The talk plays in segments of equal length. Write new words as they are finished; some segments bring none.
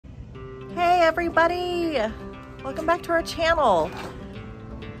everybody. Welcome back to our channel.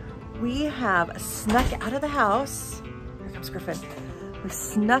 We have snuck out of the house. Here comes Griffin. We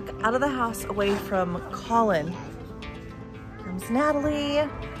snuck out of the house away from Colin. Here comes Natalie,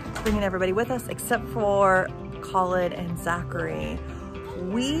 bringing everybody with us except for Colin and Zachary.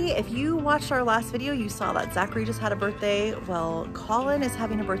 If you watched our last video, you saw that Zachary just had a birthday. Well, Colin is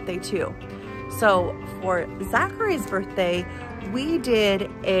having a birthday too. So for Zachary's birthday, we did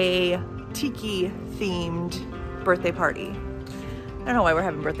a tiki themed birthday party. I don't know why we're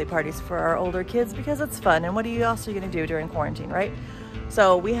having birthday parties for our older kids, because it's fun. And what else are you gonna do during quarantine, right?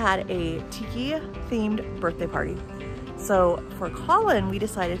 So we had a tiki themed birthday party. So for Colin, we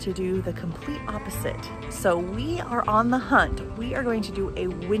decided to do the complete opposite. So we are on the hunt. We are going to do a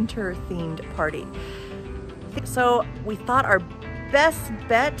winter themed party. So we thought our best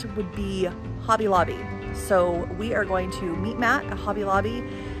bet would be Hobby Lobby. So we are going to meet Matt at Hobby Lobby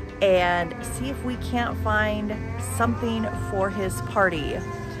and see if we can't find something for his party.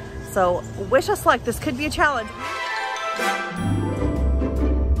 So wish us luck. This could be a challenge.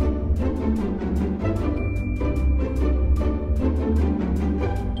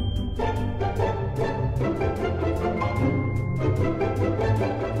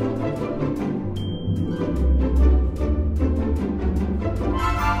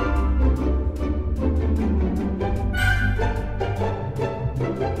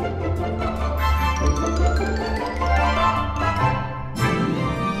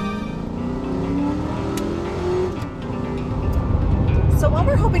 So what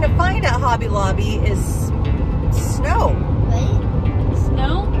we're hoping to find at Hobby Lobby is snow. Right?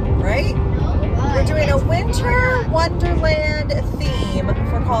 Snow? Right? No. We're doing a winter wonderland theme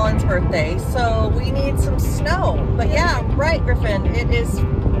for Colin's birthday, so we need some snow. But yeah, right, Griffin, it is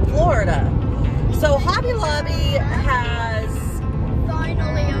Florida. So Hobby Lobby has...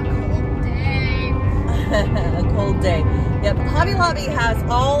 Finally a cold day. A cold day. Yep, Hobby Lobby has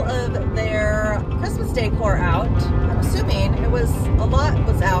all of their Christmas decor out. I'm assuming a lot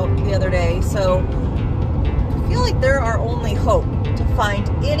was out the other day, so I feel like they're our only hope to find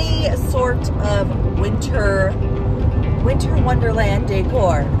any sort of winter wonderland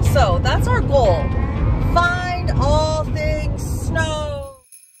decor. So that's our goal. Find all things snow.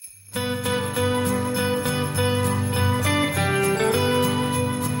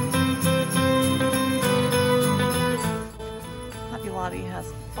 Hobby Lobby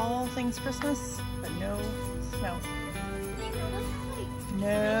has all things Christmas, but no snow.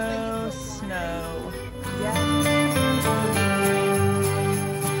 No snow. Yeah.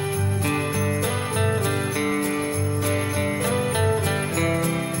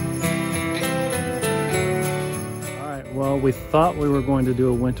 All right, well, we thought we were going to do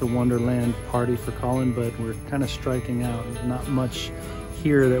a winter wonderland party for Colin, but we're kind of striking out. Not much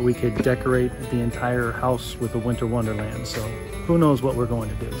here that we could decorate the entire house with a winter wonderland, so who knows what we're going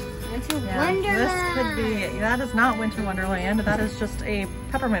to do. Wonderland. This could be, that is not winter wonderland. That is just a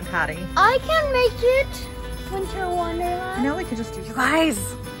peppermint patty. I can make it winter wonderland. Now we could just do, you guys,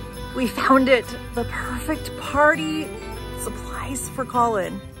 we found it. The perfect party supplies for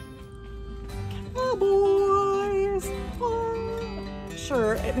Colin. Cowboys. Oh,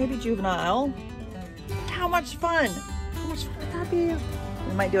 sure, it may be juvenile. How much fun? How much fun would that be?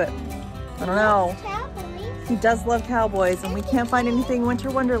 We might do it. I don't know. He does love cowboys, and we can't find anything winter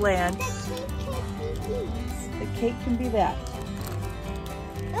wonderland. The cake can be that.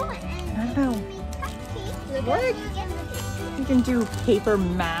 I don't know. What? You can do paper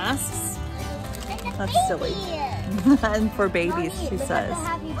masks. That's silly. And for babies, she says.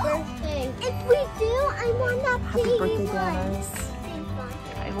 Happy birthday. If we do, I want that Happy birthday banners.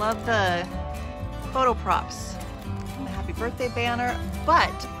 I love the photo props. And the happy birthday banner.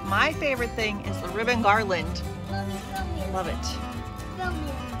 But my favorite thing is the ribbon garland. Love it.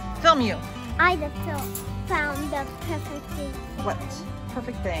 Film you. I just found the perfect thing. What?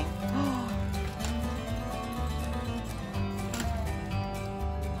 Perfect thing.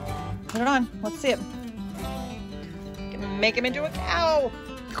 Put it on. Let's see it. Make him into a cow.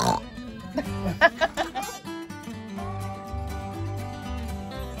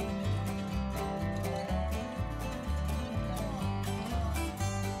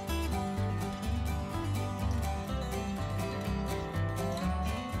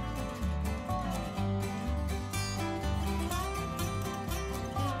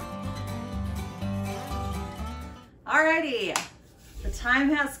 Alrighty, the time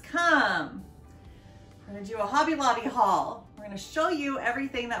has come. We're gonna do a Hobby Lobby haul. We're gonna show you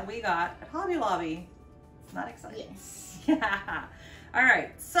everything that we got at Hobby Lobby. It's not exciting. Yes. Yeah. All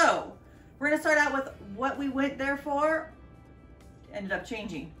right, so we're gonna start out with what we went there for. Ended up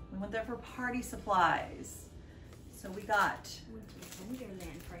changing. We went there for party supplies. So we got Winter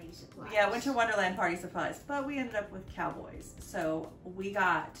Wonderland party supplies. Yeah, Winter Wonderland party supplies, but we ended up with cowboys. So we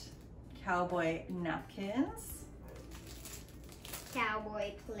got cowboy napkins.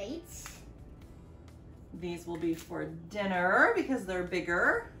 Cowboy plates. These will be for dinner because they're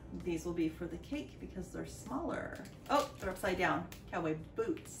bigger. These will be for the cake because they're smaller. Oh, they're upside down. Cowboy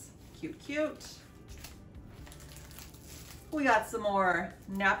boots. Cute, cute. We got some more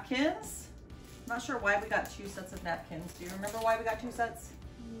napkins. Not sure why we got 2 sets of napkins. Do you remember why we got 2 sets?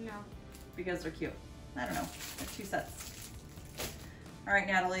 No. Because they're cute. I don't know. 2 sets. All right,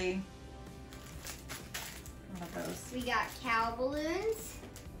 Natalie. What about those? We got cow balloons.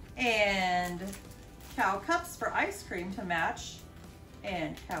 And cow cups for ice cream to match.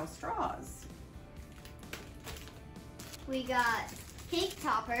 And cow straws. We got cake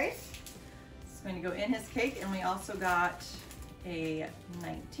toppers. It's going to go in his cake, and we also got a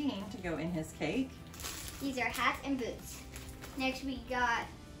 19 to go in his cake. These are hats and boots. Next we got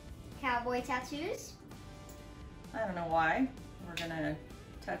cowboy tattoos. I don't know why. We're gonna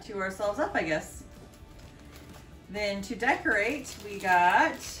tattoo ourselves up, I guess. Then to decorate, we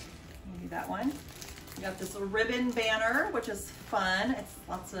got, maybe that one. We got this ribbon banner, which is fun. It's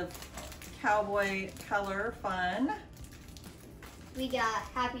lots of cowboy color fun. We got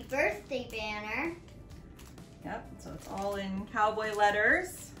happy birthday banner. Yep, so it's all in cowboy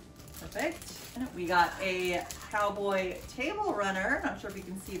letters. Perfect. We got a cowboy table runner. Not sure if you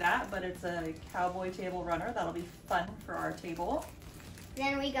can see that, but it's a cowboy table runner. That'll be fun for our table.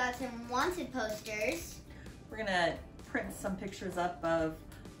 Then we got some wanted posters. We're gonna print some pictures up of,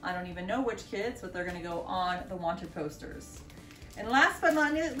 I don't even know which kids, but they're gonna go on the wanted posters. And last but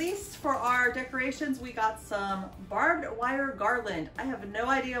not least, for our decorations, we got some barbed wire garland. I have no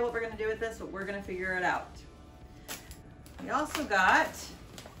idea what we're gonna do with this, but we're gonna figure it out. We also got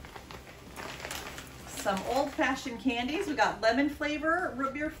some old-fashioned candies. We got lemon flavor,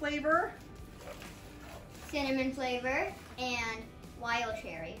 root beer flavor, Cinnamon flavor, and wild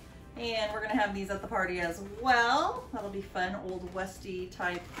cherry. and we're gonna have these at the party as well. That'll be fun, old Westy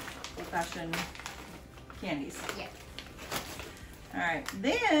type old-fashioned candies. Yeah. All right,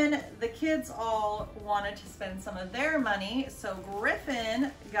 then the kids all wanted to spend some of their money, so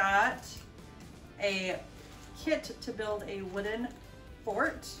Griffin got a kit to build a wooden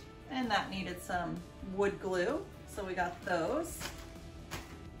fort, and that needed some wood glue, so we got those.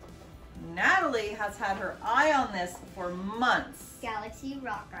 Natalie has had her eye on this for months. Galaxy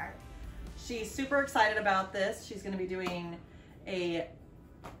rock art. She's super excited about this. She's gonna be doing a,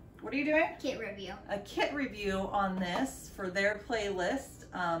 what are you doing? Kit review. A kit review on this for their playlist.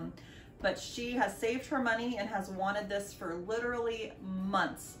 But she has saved her money and has wanted this for literally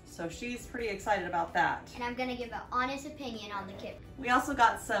months. So she's pretty excited about that. And I'm gonna give an honest opinion on the kit. We also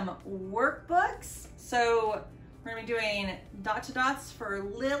got some workbooks. So we're gonna be doing dot to dots for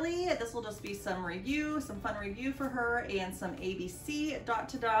Lily. This will just be some review, some fun review for her, and some ABC dot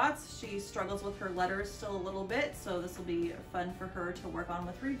to dots. She struggles with her letters still a little bit, so this will be fun for her to work on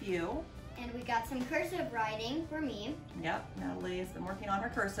with review. And we got some cursive writing for me. Yep, Natalie has been working on her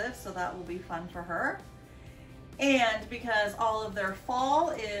cursive, so that will be fun for her. And because all of their fall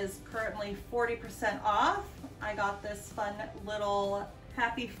is currently 40% off, I got this fun little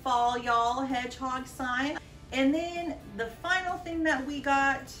happy fall y'all hedgehog sign. And then the final thing that we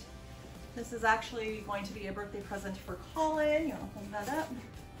got, this is actually going to be a birthday present for Colin. You wanna hold that up?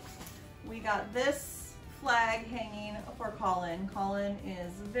 We got this flag hanging for Colin. Colin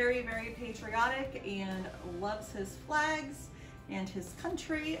is very, very patriotic and loves his flags and his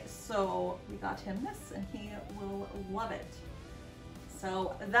country, so we got him this and he will love it.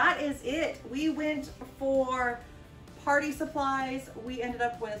 So that is it. We went for party supplies. We ended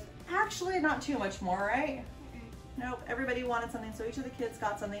up with actually not too much more, right? Nope, everybody wanted something, so each of the kids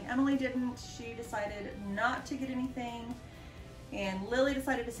got something. Emily didn't. She decided not to get anything, and Lily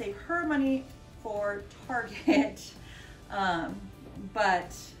decided to save her money for Target.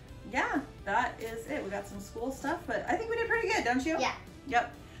 But yeah, that is it. We got some school stuff, but I think we did pretty good, don't you? Yeah.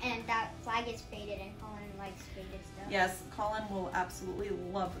 Yep. And that flag is faded, and Colin likes faded stuff. Yes, Colin will absolutely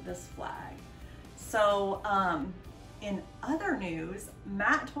love this flag. So, in other news,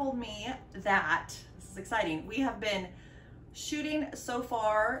 Matt told me that, this is exciting, we have been shooting so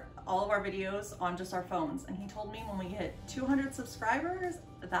far all of our videos on just our phones, and he told me when we hit 200 subscribers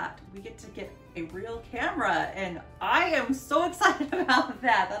that we get to get a real camera, and I am so excited about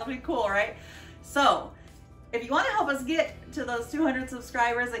that. That'll be cool, right? So If you want to help us get to those 200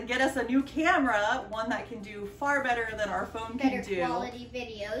 subscribers and get us a new camera, one that can do far better than our phone can do. Better quality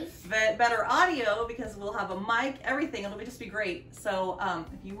videos. Better audio, because we'll have a mic, everything. It'll just be great. So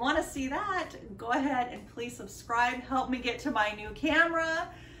if you want to see that, go ahead and please subscribe. Help me get to my new camera.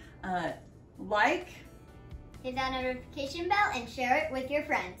 Like. Hit that notification bell and share it with your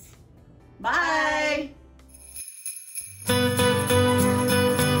friends. Bye. Bye.